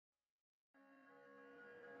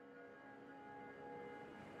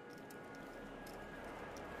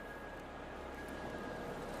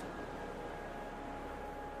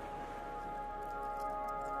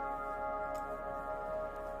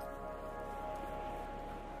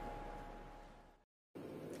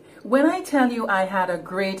When I tell you I had a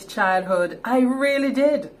great childhood, I really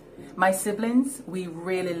did. My siblings, we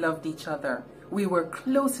really loved each other. We were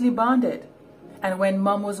closely bonded. And when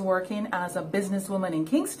Mom was working as a businesswoman in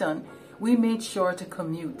Kingston, we made sure to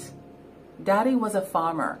commute. Daddy was a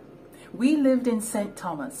farmer. We lived in St.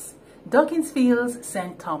 Thomas, Duckinsfields,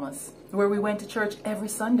 St. Thomas, where we went to church every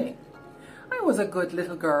Sunday. I was a good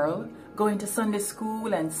little girl, going to Sunday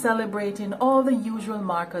school and celebrating all the usual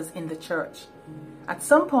markers in the church. At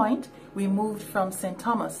some point, we moved from St.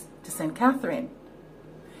 Thomas to St. Catherine.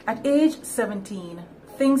 At age 17,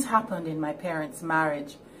 things happened in my parents'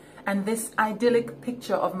 marriage, and this idyllic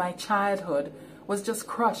picture of my childhood was just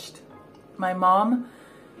crushed. My mom,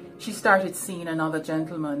 she started seeing another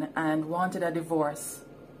gentleman and wanted a divorce.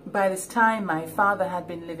 By this time, my father had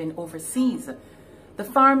been living overseas. The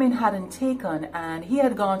farming hadn't taken, and he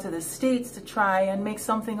had gone to the States to try and make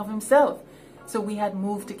something of himself, so we had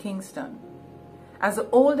moved to Kingston. As the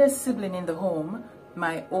oldest sibling in the home,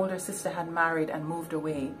 my older sister had married and moved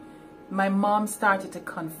away. My mom started to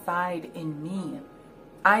confide in me.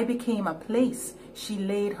 I became a place she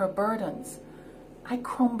laid her burdens. I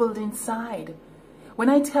crumbled inside. When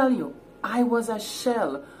I tell you, I was a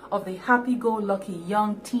shell of the happy-go-lucky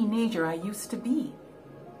young teenager I used to be.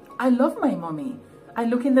 I love my mommy. I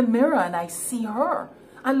look in the mirror and I see her.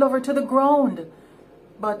 I love her to the ground.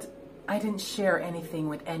 But I didn't share anything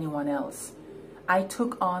with anyone else. I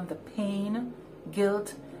took on the pain,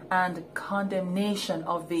 guilt, and condemnation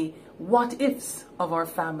of the what-ifs of our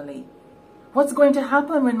family. What's going to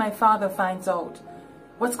happen when my father finds out?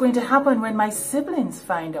 What's going to happen when my siblings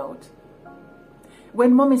find out?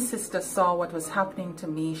 When Mommy's sister saw what was happening to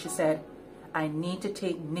me, she said, I need to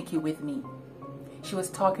take Nicky with me. She was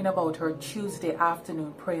talking about her Tuesday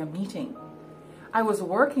afternoon prayer meeting. I was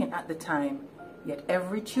working at the time, yet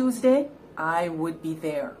every Tuesday I would be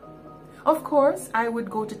there. Of course, I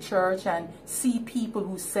would go to church and see people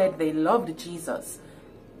who said they loved Jesus.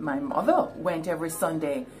 My mother went every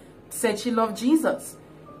Sunday, said she loved Jesus,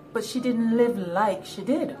 but she didn't live like she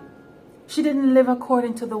did. She didn't live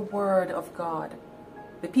according to the Word of God.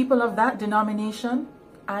 The people of that denomination,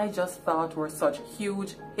 I just thought were such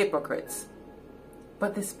huge hypocrites.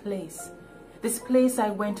 But this place I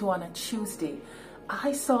went to on a Tuesday,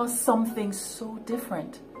 I saw something so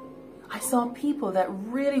different. I saw people that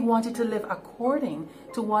really wanted to live according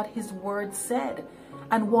to what His Word said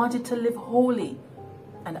and wanted to live holy.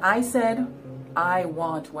 And I said, I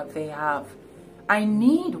want what they have. I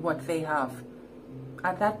need what they have.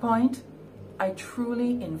 At that point, I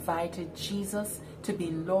truly invited Jesus to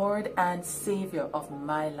be Lord and Savior of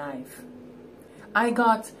my life. I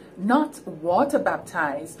got not water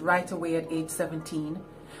baptized right away at age 17,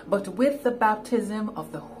 but with the baptism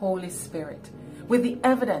of the Holy Spirit, with the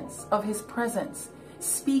evidence of His presence,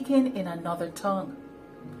 speaking in another tongue.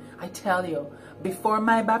 I tell you, before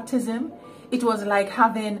my baptism, it was like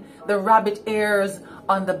having the rabbit ears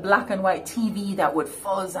on the black and white TV that would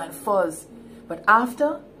fuzz and fuzz. But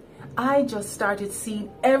after, I just started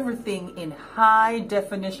seeing everything in high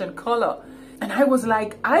definition color. And I was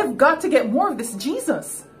like, I've got to get more of this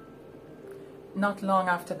Jesus. Not long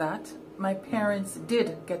after that, my parents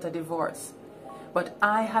did get a divorce. But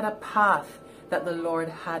I had a path that the Lord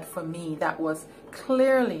had for me that was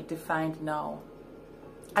clearly defined now.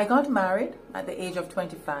 I got married at the age of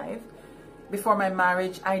 25. Before my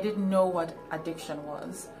marriage, I didn't know what addiction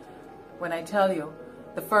was. When I tell you,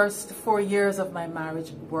 the first 4 years of my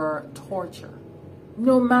marriage were torture.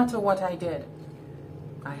 No matter what I did.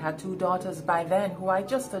 I had 2 daughters by then who I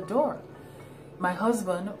just adore. My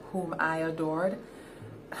husband, whom I adored,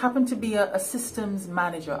 happened to be a systems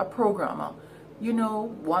manager, a programmer. You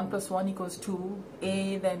know, 1 + 1 = 2,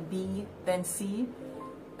 A, then B, then C.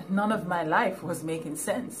 None of my life was making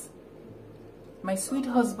sense. My sweet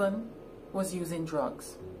husband was using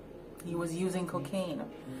drugs. He was using cocaine.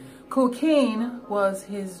 Cocaine was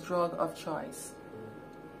his drug of choice.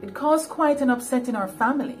 It caused quite an upset in our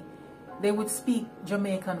family. They would speak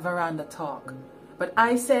Jamaican veranda talk. But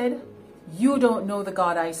I said, you don't know the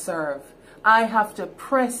God I serve. I have to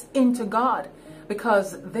press into God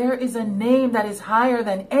because there is a name that is higher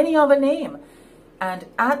than any other name. And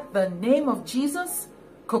at the name of Jesus,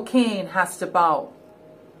 cocaine has to bow.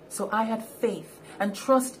 So I had faith and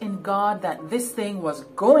trust in God that this thing was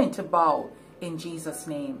going to bow in Jesus'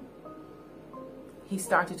 name. He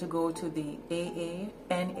started to go to the AA,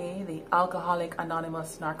 NA, the Alcoholic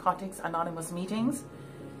Anonymous, Narcotics Anonymous meetings.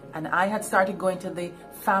 And I had started going to the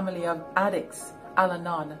Family of Addicts,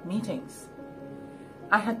 Al-Anon meetings.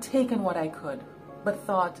 I had taken what I could, but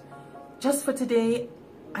thought, just for today,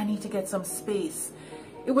 I need to get some space.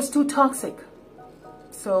 It was too toxic.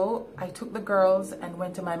 So I took the girls and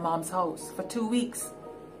went to my mom's house for 2 weeks.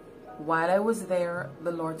 While I was there,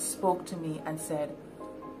 the Lord spoke to me and said,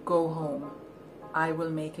 "Go home. I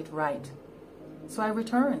will make it right." So I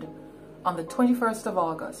returned on the 21st of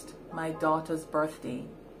August, my daughter's birthday.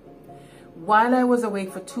 While I was away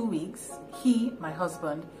for 2 weeks, he, my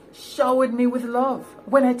husband, showered me with love.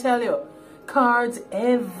 When I tell you, cards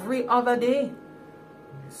every other day.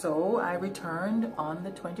 So I returned on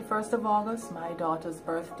the 21st of August, my daughter's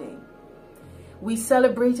birthday. We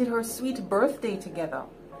celebrated her sweet birthday together.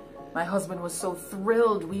 My husband was so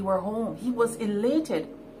thrilled we were home. He was elated.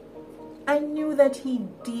 I knew that he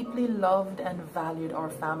deeply loved and valued our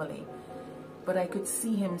family, but I could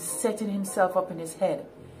see him setting himself up in his head.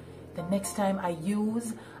 The next time I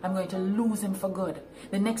use, I'm going to lose him for good.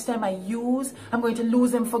 The next time I use, I'm going to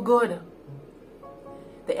lose him for good.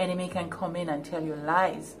 The enemy can come in and tell you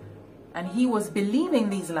lies, and he was believing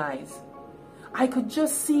these lies. I could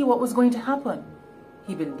just see what was going to happen.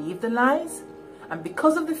 He believed the lies, and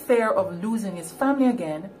because of the fear of losing his family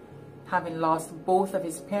again, having lost both of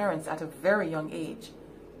his parents at a very young age,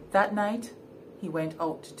 that night he went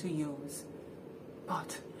out to use.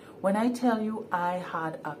 But when I tell you I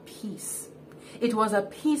had a peace, it was a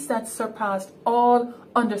peace that surpassed all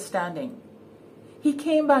understanding. He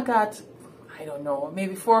came back at, I don't know,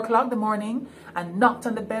 maybe 4 o'clock in the morning and knocked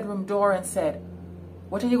on the bedroom door and said,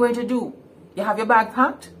 "What are you going to do? You have your bag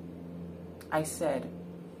packed?" I said,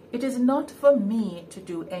 "It is not for me to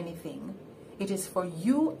do anything. It is for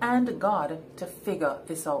you and God to figure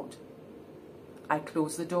this out." I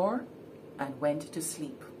closed the door and went to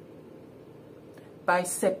sleep. By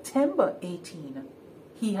September 18,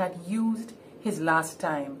 he had used his last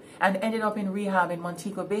time and ended up in rehab in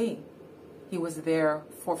Montego Bay. He was there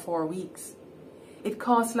for 4 weeks. It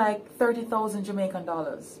cost like 30,000 Jamaican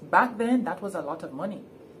dollars. Back then, that was a lot of money.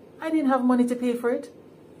 I didn't have money to pay for it.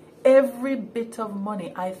 Every bit of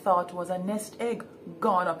money I thought was a nest egg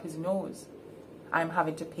gone up his nose. I'm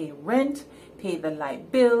having to pay rent, pay the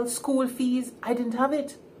light bill, school fees. I didn't have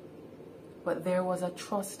it. But there was a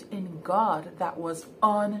trust in God that was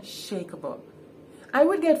unshakable. I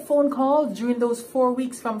would get phone calls during those 4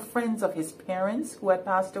 weeks from friends of his parents who had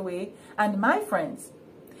passed away and my friends.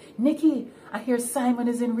 "Nicky, I hear Simon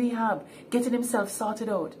is in rehab, getting himself sorted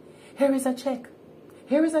out. Here is a check.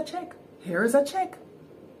 Here is a check. Here is a check."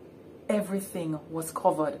 Everything was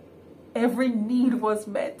covered. Every need was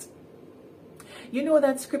met. You know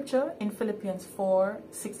that scripture in Philippians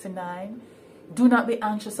 4:6-9? "Do not be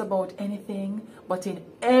anxious about anything, but in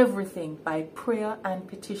everything by prayer and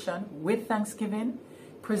petition with thanksgiving,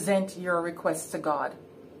 present your requests to God.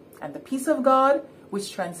 And the peace of God,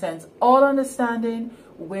 which transcends all understanding,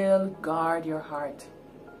 will guard your heart."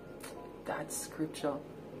 That scripture.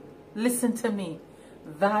 Listen to me.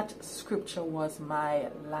 That scripture was my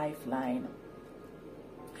lifeline.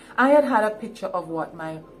 I had had a picture of what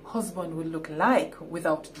my husband would look like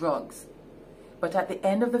without drugs. But at the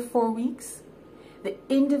end of the 4 weeks, the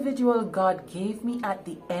individual God gave me at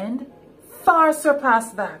the end far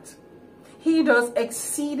surpassed that. He does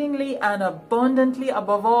exceedingly and abundantly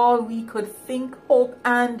above all we could think, hope,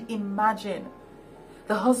 and imagine.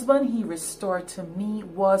 The husband he restored to me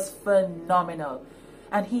was phenomenal,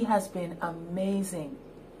 and he has been amazing.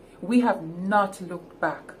 We have not looked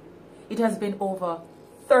back. It has been over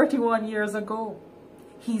 31 years ago.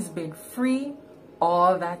 He's been free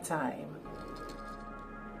all that time.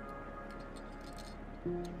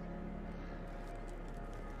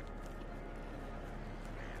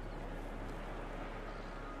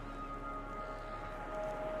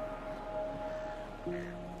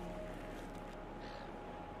 Yeah.